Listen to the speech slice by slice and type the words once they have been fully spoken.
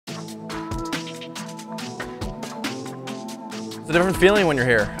a different feeling when you're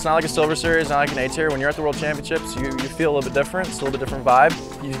here. It's not like a Silver Series, not like an A tier. When you're at the World Championships, you feel a little bit different. It's a little bit different vibe.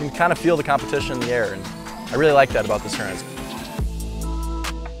 You can kind of feel the competition in the air, and I really like that about this tournament.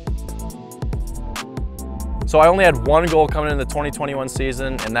 So I only had one goal coming into the 2021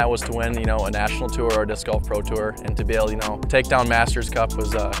 season, and that was to win, a national tour or a disc golf pro tour, and to be able, take down Masters Cup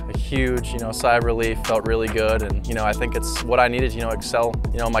was a huge, sigh of relief. Felt really good, and I think it's what I needed, excel,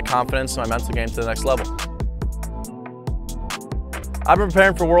 my confidence and my mental game to the next level. I've been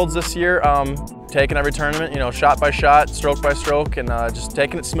preparing for Worlds this year, taking every tournament, shot by shot, stroke by stroke, and just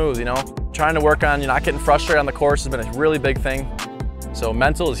taking it smooth, Trying to work on, not getting frustrated on the course has been a really big thing. So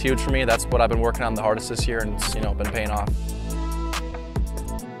mental is huge for me. That's what I've been working on the hardest this year, and it's been paying off.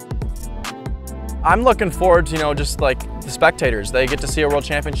 I'm looking forward to just like the spectators. They get to see a World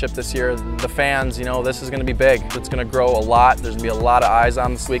Championship this year. The fans, this is going to be big. It's going to grow a lot. There's going to be a lot of eyes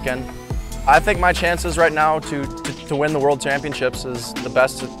on this weekend. I think my chances right now to win the World Championships is the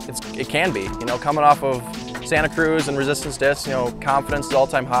best it can be. Coming off of Santa Cruz and Resistance Disc, confidence is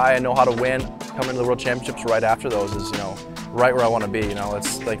all-time high. I know how to win. Coming to the World Championships right after those is, right where I want to be.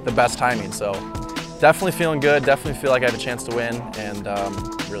 It's like the best timing. So definitely feeling good. Definitely feel like I have a chance to win, and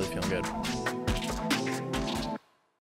really feeling good.